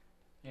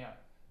 Yeah,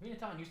 being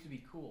Italian used to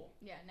be cool.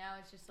 Yeah, now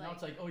it's just like, Now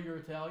it's like, oh, you're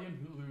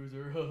Italian,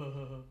 loser.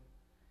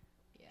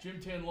 yeah. Gym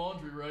Tan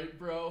Laundry, right,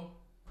 bro?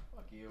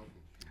 Fuck you.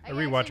 I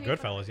actually rewatched made fun of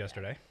Goodfellas that.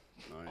 yesterday.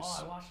 Nice.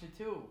 Oh, I watched it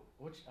too.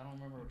 Which I don't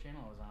remember what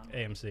channel it was on.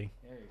 AMC.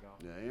 There you go.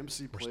 Yeah,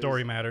 AMC Where plays.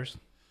 story matters.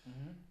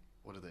 Mm-hmm.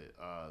 What do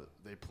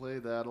they? They play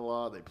that a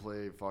lot. They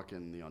play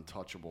fucking The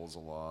Untouchables a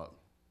lot.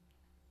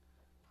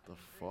 The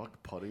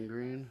fuck, Putting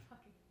Green?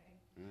 Fucking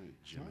thing.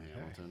 Right, Jim Okay.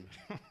 Hamilton.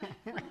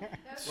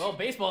 That was, Well,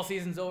 baseball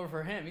season's over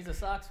for him. He's a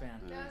Sox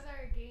fan. that was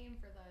our game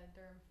for the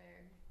Durham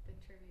Fair. The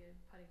trivia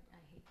putting. I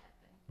hate that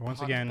thing.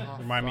 Once again,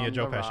 remind me of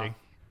Joe Pesci.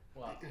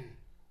 What?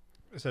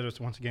 I said just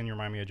once again, you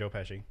remind me of Joe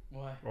Pesci.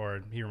 What?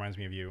 Or he reminds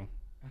me of you.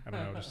 I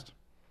don't know, just...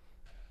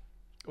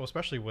 Well,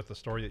 especially with the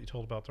story that you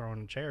told about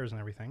throwing chairs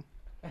and everything.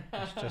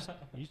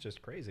 He's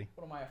just crazy.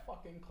 What am I, a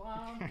fucking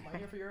clown? Am I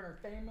here for your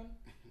entertainment?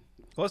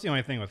 Well, that's the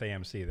only thing with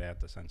AMC. They have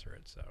to censor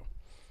it, so...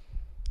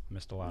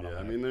 Missed a lot of Yeah, that.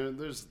 I mean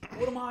there's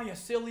What am I, a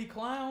silly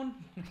clown?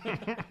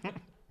 Am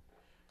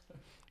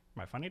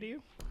I funny to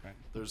you?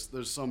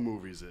 there's some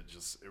movies that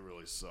just it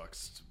really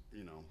sucks to,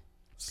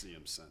 see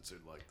them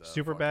censored like that.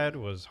 Superbad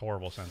Fucking- was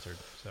horrible censored,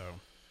 so...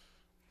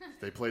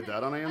 They played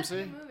that on That's a AMC.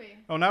 good movie.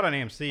 Oh, not on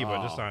AMC,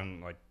 but just Oh.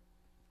 on, like,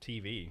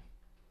 TV.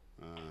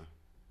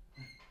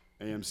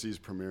 AMC's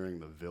premiering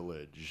The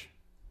Village.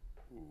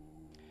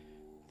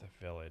 The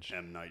Village.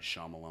 M. Night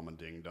Shyamalama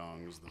Ding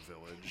Dong's The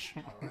Village.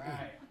 All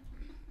right.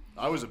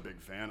 I was a big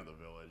fan of The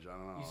Village. I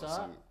don't know. You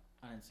saw it?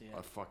 I didn't see it.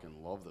 I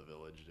fucking love The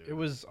Village, dude. It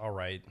was all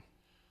right.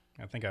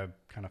 I think I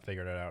kind of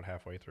figured it out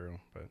halfway through,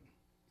 but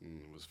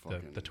It was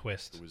fucking the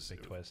twist, It was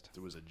big twist.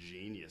 It was a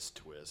genius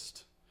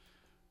twist.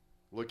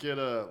 Look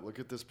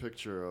at this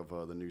picture of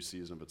the new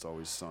season of It's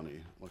Always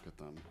Sunny. Look at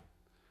them.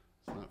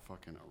 Isn't that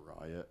fucking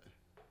a riot?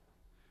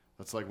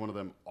 That's like one of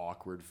them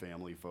awkward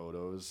family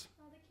photos.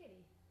 Oh, the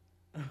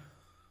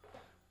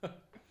kitty.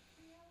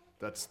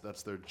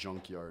 That's their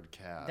junkyard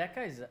cat. That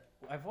guy's.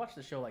 I've watched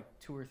the show like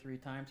 2 or 3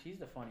 times. He's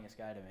the funniest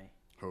guy to me.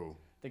 Who?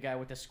 The guy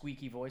with the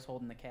squeaky voice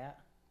holding the cat.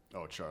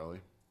 Oh, Charlie.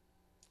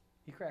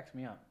 He cracks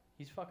me up.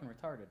 He's fucking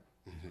retarded.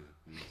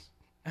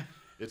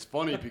 It's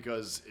funny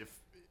because if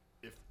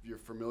you're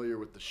familiar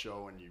with the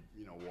show and you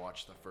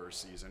watch the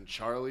first season,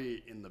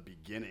 Charlie in the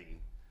beginning,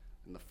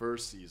 in the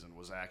first season,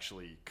 was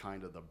actually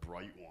kind of the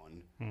bright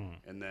one,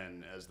 and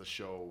then as the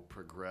show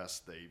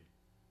progressed, they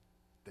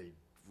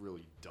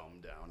really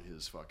dumbed down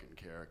his fucking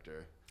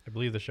character. I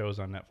believe the show's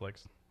on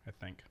Netflix, I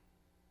think.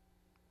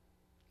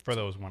 For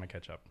those who want to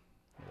catch up,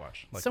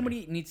 watch. Like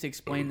Somebody needs to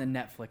explain the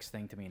Netflix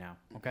thing to me now,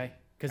 okay?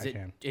 Because I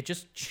can. it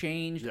just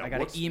changed. Yeah, I got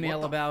what an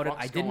email the about it.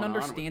 fuck's I didn't going on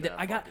with understand it. that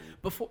I got fucking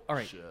before. All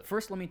right, shit?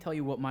 first let me tell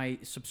you what my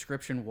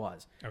subscription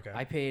was. Okay.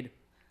 I paid,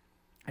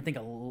 I think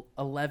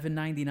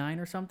 $11.99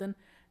 or something,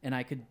 and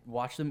I could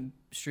watch them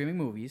streaming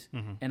movies,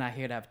 and I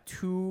could have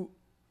 2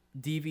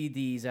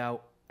 DVDs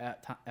out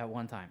at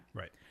one time.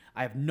 Right.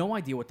 I have no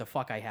idea what the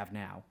fuck I have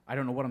now. I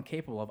don't know what I'm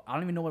capable of. I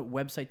don't even know what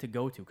website to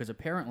go to because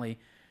apparently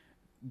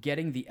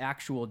getting the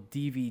actual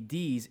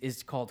DVDs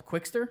is called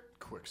Quickster,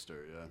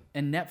 Quickster, yeah.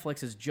 and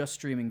Netflix is just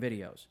streaming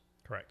videos.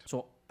 Correct.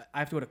 So I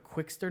have to go to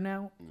Quickster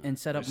now and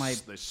set up my.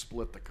 They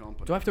split the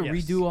company. Do I have to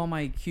Yes. redo all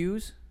my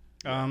queues?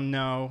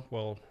 No.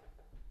 Well,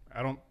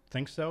 I don't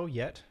think so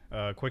yet.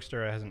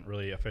 Quickster hasn't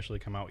really officially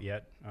come out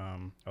yet.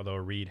 Although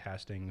Reed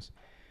Hastings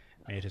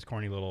made his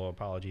corny little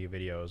apology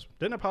videos.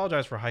 Didn't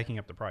apologize for hiking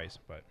up the price,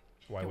 but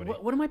why would he?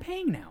 What am I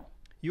paying now?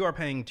 You are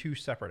paying 2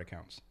 separate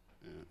accounts.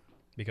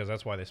 Because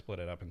that's why they split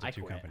it up into I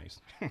 2 quit.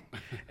 companies.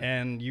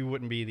 And you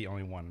wouldn't be the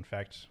only one. In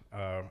fact,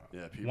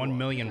 people 1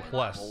 million are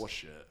plus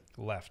bullshit.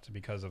 left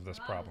because of this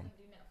problem. Doesn't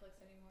do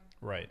Netflix anymore.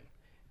 Right.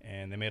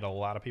 And they made a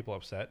lot of people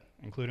upset,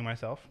 including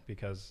myself,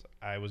 because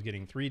I was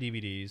getting 3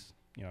 DVDs,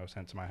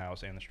 sent to my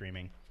house and the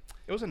streaming.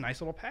 It was a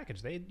nice little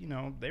package.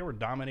 They were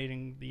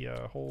dominating the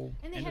whole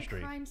And they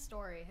industry. had Crime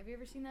Story. Have you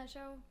ever seen that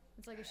show?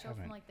 It's like a show from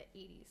haven't. like the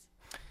 80s.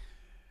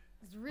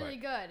 It's really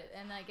good,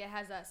 and like it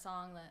has that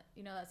song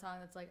that song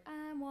that's like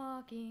I'm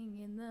walking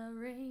in the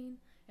rain.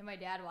 And my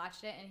dad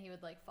watched it, and he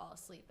would like fall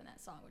asleep, and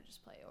that song would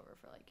just play over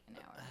for like an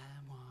hour.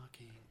 I'm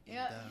walking in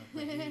Yeah.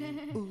 the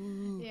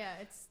rain. Yeah,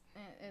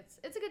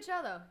 it's a good show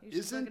though. You should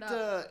look Isn't it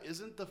up.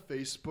 isn't the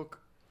Facebook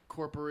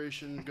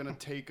Corporation gonna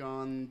take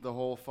on the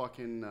whole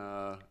fucking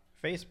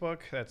Facebook,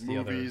 that's the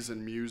other. movies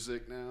and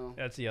music now?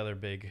 That's the other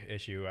big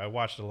issue. I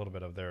watched a little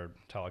bit of their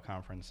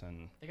teleconference,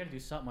 and They got to do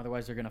something,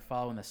 otherwise they're gonna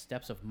follow in the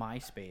steps of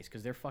MySpace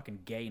because they're fucking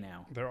gay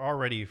now. they're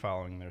already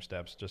following their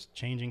steps, just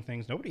changing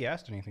things. Nobody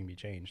asked anything be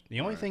changed. The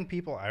only thing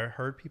I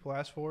heard people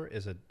ask for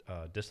is a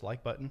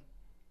dislike button,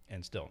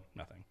 and still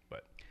nothing.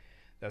 But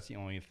that's the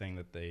only thing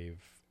that they've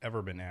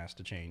ever been asked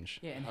to change.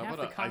 Yeah, and How half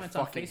about the a, comments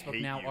 "I on fucking Facebook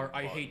hate now you" are,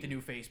 "I hate the button?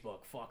 new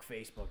Facebook. Fuck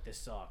Facebook. This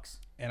sucks."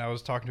 And I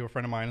was talking to a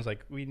friend of mine. Who's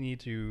like, we need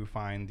to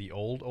find the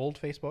old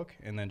Facebook,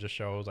 and then just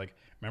shows like,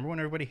 remember when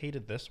everybody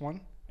hated this one,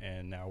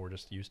 and now we're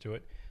just used to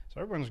it. So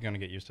everyone's gonna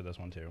get used to this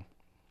one too.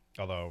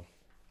 Although,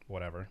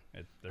 whatever.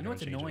 They're You know gonna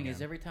what's change it annoying is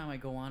again. every time I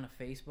go on to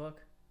Facebook,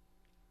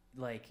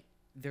 like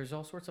there's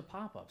all sorts of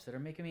pop-ups that are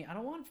making me. I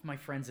don't want my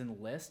friends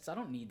in lists. I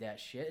don't need that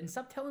shit. And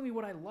stop telling me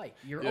what I like.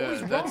 You're Yeah,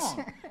 always that's-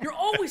 wrong. You're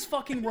always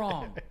fucking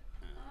wrong.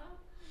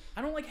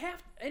 I don't like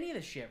any of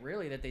the shit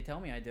really that they tell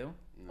me I do.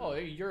 Oh,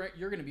 you're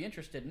gonna be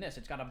interested in this.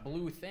 It's got a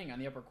blue thing on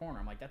the upper corner.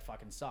 I'm like, that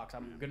fucking sucks.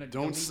 I'm gonna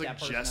Don't delete that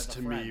person suggest as a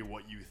to me friend.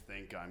 what you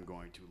think I'm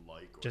going to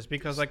like. Or Just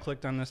because I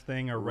clicked on this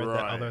thing or read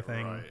that other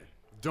thing. Right.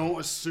 Don't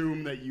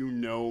assume that you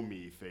know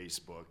me,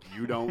 Facebook.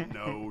 You don't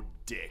know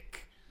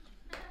dick.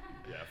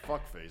 Yeah,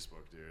 fuck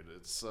Facebook, dude.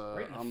 It's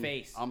Right in the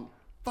face.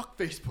 fuck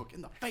Facebook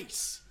in the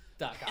face.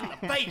 .com. In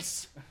the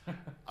face.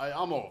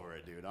 I'm over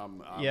it, dude.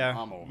 I'm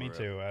over me it.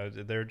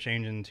 too. They're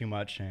changing too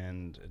much,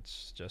 and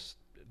it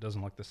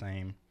doesn't look the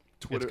same.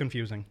 Twitter- It's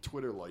confusing.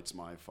 Twitter lights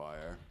my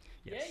fire.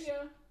 Yes.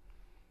 Yeah.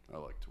 I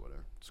like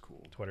Twitter. It's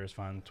cool. Twitter is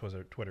fun.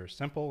 Twitter is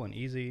simple and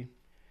easy,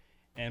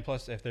 and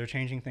plus, if they're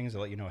changing things, they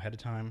let you know ahead of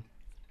time,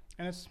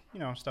 and it's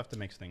stuff that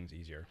makes things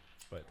easier.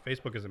 But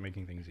Facebook isn't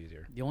making things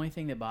easier. The only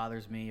thing that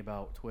bothers me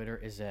about Twitter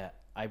is that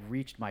I've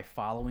reached my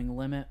following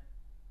limit,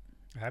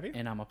 Have you?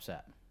 and I'm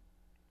upset.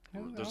 I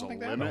There's a don't think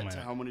they have no limit to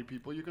limit. how many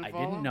people you can I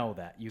follow? didn't know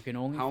that. You can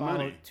only How follow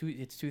many?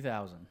 it's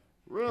 2,000.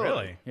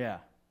 Really? Yeah.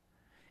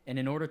 And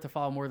in order to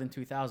follow more than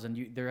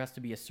 2,000, there has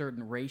to be a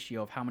certain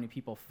ratio of how many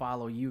people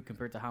follow you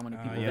compared to how many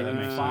people yeah, that that you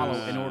makes follow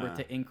sense. in order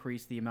to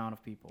increase the amount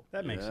of people.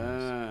 That makes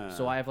sense. Yeah.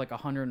 So I have like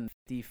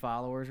 150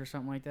 followers or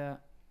something like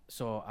that.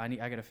 So I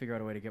got to figure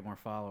out a way to get more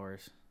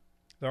followers.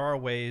 There are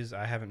ways.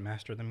 I haven't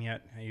mastered them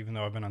yet, even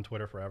though I've been on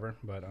Twitter forever.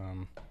 But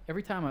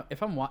Every time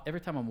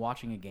I'm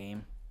watching a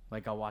game,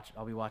 like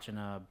I'll be watching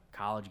a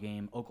college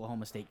game,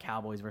 Oklahoma State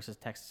Cowboys versus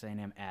Texas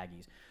A&M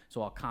Aggies.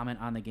 So I'll comment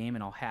on the game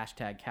and I'll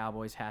hashtag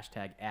Cowboys,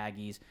 hashtag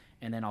Aggies,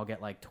 and then I'll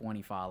get like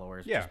 20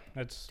 followers. yeah, just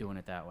that's doing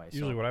it that way.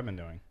 usually So, what I've been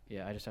doing.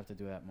 yeah, I just have to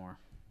do that more.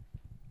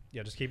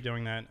 Yeah, just keep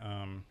doing that.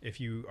 If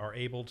you are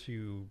able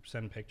to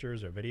send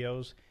pictures or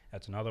videos,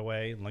 that's another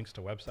way. Links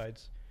to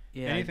websites.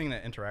 Yeah, Anything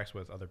that interacts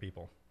with other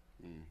people.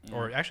 yeah,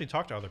 Or actually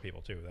talk to other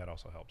people, too. That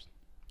also helps.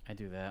 I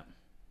do that.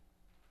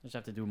 I just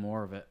have to do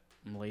more of it.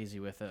 I'm lazy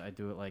with it. I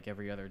do it like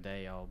every other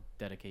day. I'll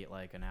dedicate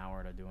like an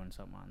hour to doing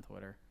something on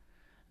Twitter,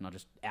 and I'll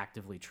just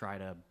actively try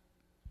to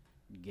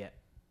get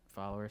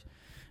followers.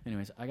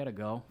 Anyways, I gotta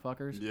go,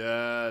 fuckers.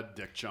 Yeah,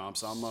 dick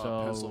chomps. I'm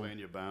So,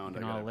 Pennsylvania bound.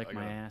 You can all lick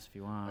my ass if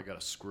you I want. got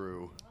a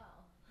screw.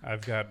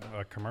 I've got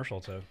a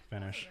commercial to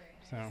finish.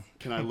 So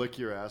Can I lick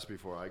your ass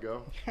before I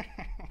go?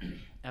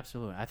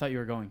 Absolutely. I thought you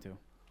were going to.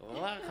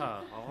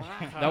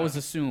 That was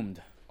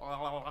assumed.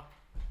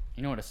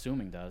 You know what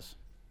assuming does?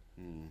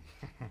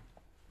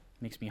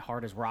 Makes me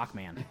hard as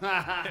Rockman.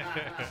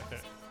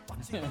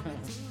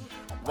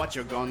 What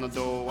you gonna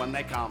do when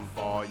they come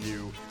for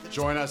you?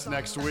 Join us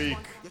next week.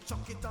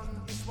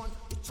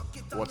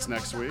 What's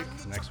next week?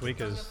 next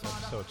week is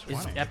episode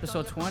It's 20.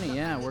 episode 20.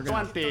 Yeah, we're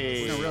gonna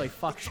 20. really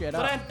fuck shit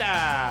up. 30.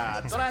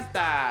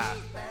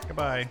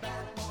 Goodbye.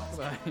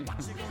 Bye.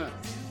 What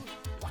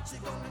you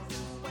gonna do?